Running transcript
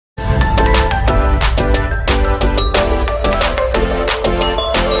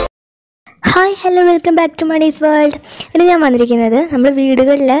Hi hello welcome back to monies world. ഇനി ഞാൻ വന്നിരിക്കുന്നത് നമ്മൾ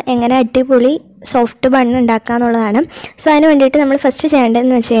വീടുകളിൽ എങ്ങനെ അടിപൊളി സോഫ്റ്റ് ബണ്ണ് ഉണ്ടാക്കാമെന്നുള്ളതാണ്. സോ അതിന് വേണ്ടിയിട്ട് നമ്മൾ ഫസ്റ്റ്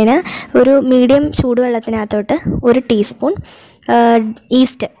ചെയ്യേണ്ടതെന്ന് വെച്ച് കഴിഞ്ഞാൽ ഒരു മീഡിയം ചൂടുവെള്ളത്തിനകത്തോട്ട് 1 ടീസ്പൂൺ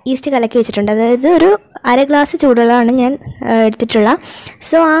ഈസ്റ്റ് കലക്കി വെച്ചിട്ടുണ്ട്. അതായത് ഒരു അര ഗ്ലാസ് ചൂടുവെള്ളമാണ് ഞാൻ എടുത്തിട്ടുള്ള.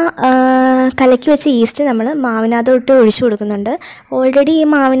 സോ ആ കലക്കി വെച്ച ഈസ്റ്റ് നമ്മൾ മാവിനകത്തോട്ട് ഒഴിച്ചു കൊടുക്കുന്നുണ്ട്. ഓൾറെഡി ഈ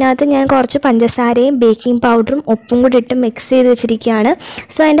മാവിനകത്ത് ഞാൻ കുറച്ച് പഞ്ചസാരയും ബേക്കിംഗ് പൗഡറും ഉപ്പും കൂടി ഇട്ട് മിക്സ് ചെയ്ത് വെച്ചിരിക്കുകയാണ്.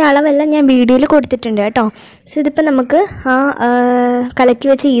 സോ അതിൻ്റെ അളവെല്ലാം ഞാൻ വീഡിയോയിൽ കൊടുത്തിട്ടുണ്ട് കേട്ടോ. സോ ഇതിപ്പോൾ നമുക്ക് ആ കലക്കി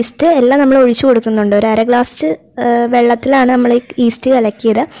വെച്ച ഈസ്റ്റ് എല്ലാം നമ്മൾ ഒഴിച്ചു കൊടുക്കുന്നുണ്ട്. ഒരു അര ഗ്ലാസ് വെള്ളത്തിലാണ് നമ്മൾ ഈസ്റ്റ്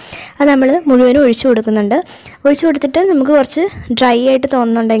കലക്കിയത്. അത് നമ്മൾ മുഴുവനും ഒഴിച്ചു കൊടുക്കുന്നുണ്ട്. ഒഴിച്ചു കൊടുത്തിട്ട് നമുക്ക് കുറച്ച് ഡ്രൈ ആയിട്ട്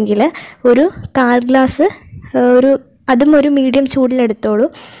തോന്നുന്നുണ്ടെങ്കിൽ ഒരു 1/4 ഗ്ലാസ് അതും ഒരു മീഡിയം ചൂടിലെടുത്തോളൂ.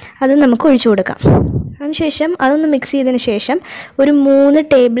 അത് നമുക്ക് ഒഴിച്ചു കൊടുക്കാം. അതിനുശേഷം അതൊന്ന് മിക്സ് ചെയ്തതിന് ശേഷം ഒരു 3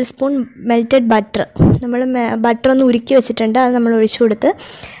 ടേബിൾ സ്പൂൺ മെൽറ്റഡ് ബട്ടർ നമ്മൾ ബട്ടർ ഒന്ന് ഉരുക്കി വെച്ചിട്ടുണ്ട്. അത് നമ്മൾ ഒഴിച്ചു കൊടുത്ത്,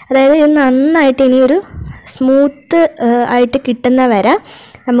 അതായത് ഇത് നന്നായിട്ട് ഇനിയൊരു സ്മൂത്ത് ആയിട്ട് കിട്ടുന്ന വരെ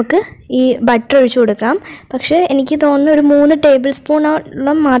നമുക്ക് ഈ ബട്ടർ ഒഴിച്ചു കൊടുക്കാം. പക്ഷേ എനിക്ക് തോന്നുന്നു ഒരു 3 ടേബിൾ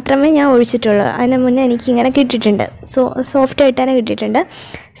സ്പൂണോളം മാത്രമേ ഞാൻ ഒഴിച്ചിട്ടുള്ളൂ. അതിന് മുന്നേ എനിക്കിങ്ങനെ കിട്ടിയിട്ടുണ്ട്. സോഫ്റ്റായിട്ട് തന്നെ കിട്ടിയിട്ടുണ്ട്.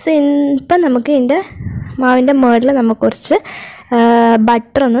 സോ ഇപ്പം നമുക്ക് ഇതിൻ്റെ മാവിൻ്റെ മുകളിൽ നമുക്ക് കുറച്ച്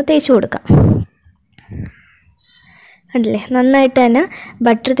ബട്ടർ ഒന്ന് തേച്ച് കൊടുക്കാം. കണ്ടില്ലേ, നന്നായിട്ട് തന്നെ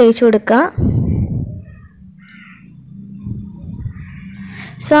ബട്ടർ തേച്ച് കൊടുക്കുക.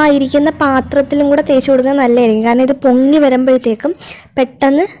 സോ ആ ഇരിക്കുന്ന പാത്രത്തിലും കൂടെ തേച്ച് കൊടുക്കാൻ നല്ലതായിരിക്കും. കാരണം ഇത് പൊങ്ങി വരുമ്പോഴത്തേക്കും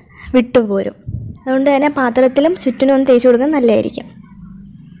പെട്ടെന്ന് വിട്ടുപോരും. അതുകൊണ്ട് തന്നെ പാത്രത്തിലും ചുറ്റിനും ഒന്ന് തേച്ച് കൊടുക്കാൻ നല്ലതായിരിക്കും.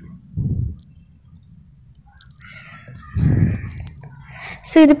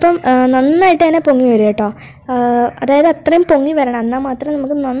 സോ ഇതിപ്പം നന്നായിട്ട് തന്നെ പൊങ്ങി വരും കേട്ടോ. അതായത് അത്രയും പൊങ്ങി വരണം, എന്നാൽ മാത്രമേ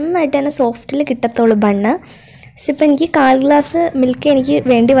നമുക്ക് നന്നായിട്ട് തന്നെ സോഫ്റ്റിൽ കിട്ടത്തുള്ളൂ ബണ്ണ്. സോ ഇപ്പം എനിക്ക് 1/4 ഗ്ലാസ് മിൽക്ക് എനിക്ക്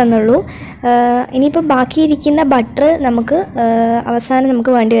വേണ്ടി വന്നുള്ളൂ. ഇനിയിപ്പോൾ ബാക്കിയിരിക്കുന്ന ബട്ടർ നമുക്ക് അവസാനം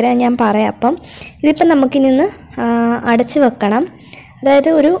നമുക്ക് വേണ്ടി വരാൻ ഞാൻ പറയാം. അപ്പം ഇതിപ്പം നമുക്കിനി അടച്ച് വെക്കണം. അതായത്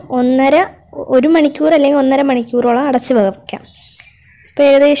ഒരു 1 മണിക്കൂർ അല്ലെങ്കിൽ 1.5 മണിക്കൂറോളം അടച്ച് വെക്കാം. ഇപ്പോൾ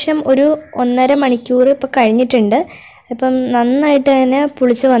ഏകദേശം ഒരു 1.5 മണിക്കൂർ ഇപ്പോൾ കഴിഞ്ഞിട്ടുണ്ട്. ഇപ്പം നന്നായിട്ട് തന്നെ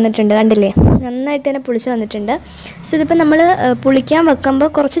പുളിച്ച് വന്നിട്ടുണ്ട്. കണ്ടില്ലേ, നന്നായിട്ട് തന്നെ പുളിച്ച് വന്നിട്ടുണ്ട്. സോ ഇതിപ്പോൾ നമ്മൾ പുളിക്കാൻ വെക്കുമ്പോൾ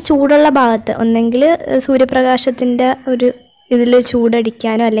കുറച്ച് ചൂടുള്ള ഭാഗത്ത്, ഒന്നെങ്കിൽ സൂര്യപ്രകാശത്തിൻ്റെ ഒരു ഇതിൽ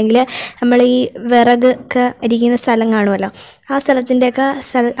ചൂടടിക്കാനോ അല്ലെങ്കിൽ നമ്മൾ ഈ വിറകൊക്കെ അരിക്കുന്ന സ്ഥലം കാണുമല്ലോ, ആ സ്ഥലത്തിൻ്റെയൊക്കെ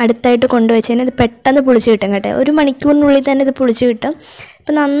അടുത്തായിട്ട് കൊണ്ടുവച്ച് കഴിഞ്ഞാൽ ഇത് പെട്ടെന്ന് പുളിച്ച് കിട്ടും കേട്ടോ. 1 മണിക്കൂറിനുള്ളിൽ തന്നെ ഇത് പുളിച്ച് കിട്ടും.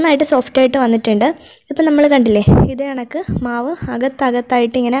 ഇപ്പം നന്നായിട്ട് സോഫ്റ്റായിട്ട് വന്നിട്ടുണ്ട്. ഇപ്പം നമ്മൾ കണ്ടില്ലേ, ഇത് കണക്ക് മാവ്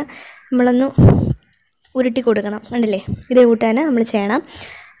അകത്തായിട്ട് ഇങ്ങനെ നമ്മളൊന്ന് ഉരുട്ടി കൊടുക്കണം. കണ്ടില്ലേ, ഇതേ കൂട്ടാന് നമ്മൾ ചെയ്യണം.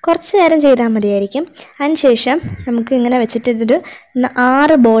 കുറച്ച് നേരം ചെയ്താൽ മതിയായിരിക്കും. അതിന് ശേഷം നമുക്ക് ഇങ്ങനെ വെച്ചിട്ട് ഇതൊരു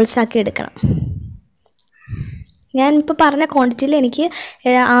 6 ബോൾസാക്കി എടുക്കണം. ഞാനിപ്പോൾ പറഞ്ഞ ക്വാണ്ടിറ്റിയിൽ എനിക്ക്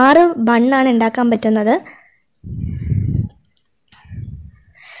 6 ബണ്ണാണ് ഉണ്ടാക്കാൻ പറ്റുന്നത്.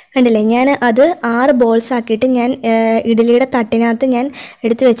 കണ്ടില്ലേ, ഞാൻ അത് 6 ബോൾസ് ആക്കിയിട്ട് ഞാൻ ഇഡ്ഡലിയുടെ തട്ടിനകത്ത് ഞാൻ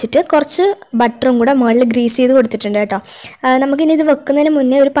എടുത്ത് വെച്ചിട്ട് കുറച്ച് ബട്ടറും കൂടെ മുകളിൽ ഗ്രീസ് ചെയ്ത് കൊടുത്തിട്ടുണ്ട് കേട്ടോ. നമുക്കിനി ഇത് വെക്കുന്നതിന്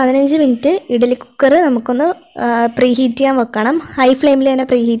മുന്നേ ഒരു 15 മിനിറ്റ് ഇഡ്ഡലി കുക്കർ നമുക്കൊന്ന് പ്രീ ഹീറ്റ് ചെയ്യാൻ വെക്കണം. ഹൈ ഫ്ലെയിമിൽ തന്നെ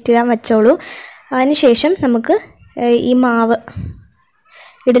പ്രീ ഹീറ്റ് ചെയ്യാൻ വെച്ചോളൂ. അതിന് ശേഷം നമുക്ക് ഈ മാവ്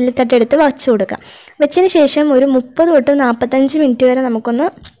ഇഡ്ഡലി തട്ടെടുത്ത് വച്ച് കൊടുക്കാം. വെച്ചതിന് ശേഷം ഒരു 30 തൊട്ട് 45 മിനിറ്റ് വരെ നമുക്കൊന്ന്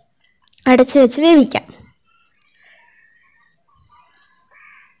അടച്ച് വെച്ച് വേവിക്കാം.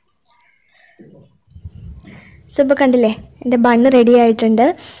 സോ ഇപ്പോൾ കണ്ടില്ലേ, എൻ്റെ ബണ്ണ് റെഡി ആയിട്ടുണ്ട്.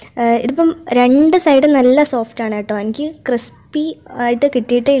 ഇതിപ്പം 2 സൈഡും നല്ല സോഫ്റ്റാണ് കേട്ടോ. എനിക്ക് ക്രിസ്പി ആയിട്ട്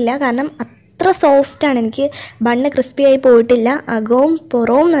കിട്ടിയിട്ടേ ഇല്ല, കാരണം അത്ര സോഫ്റ്റാണ്. എനിക്ക് ബണ്ണ് ക്രിസ്പി ആയി പോയിട്ടില്ല. അകവും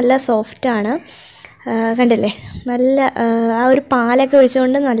പുറവും നല്ല സോഫ്റ്റാണ്. കണ്ടില്ലേ, നല്ല ആ ഒരു പാലൊക്കെ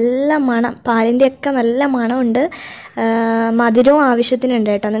ഒഴിച്ചുകൊണ്ട് നല്ല മണം, പാലിൻ്റെയൊക്കെ നല്ല മണമുണ്ട്. മധുരവും ആവശ്യത്തിനുണ്ട്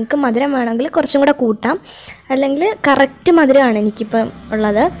കേട്ടോ. നിങ്ങൾക്ക് മധുരം വേണമെങ്കിൽ കുറച്ചും കൂടെ കൂട്ടാം, അല്ലെങ്കിൽ കറക്റ്റ് മധുരമാണ് എനിക്കിപ്പം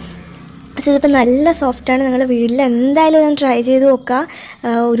ഉള്ളത്. സോ ഇതിപ്പോൾ നല്ല സോഫ്റ്റാണ്. നിങ്ങൾ വീട്ടിൽ എന്തായാലും ഞാൻ ട്രൈ ചെയ്ത് നോക്കുക.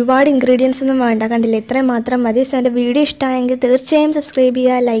 ഒരുപാട് ഇൻഗ്രീഡിയൻസ് ഒന്നും വേണ്ട, കണ്ടില്ലേ, ഇത്രയും മാത്രം മതി. സോ എൻ്റെ വീഡിയോ ഇഷ്ടമായെങ്കിൽ തീർച്ചയായും സബ്സ്ക്രൈബ്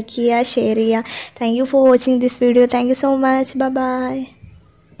ചെയ്യുക, ലൈക്ക് ചെയ്യുക, ഷെയർ ചെയ്യുക. Thank you for watching this video. Thank you so much. By.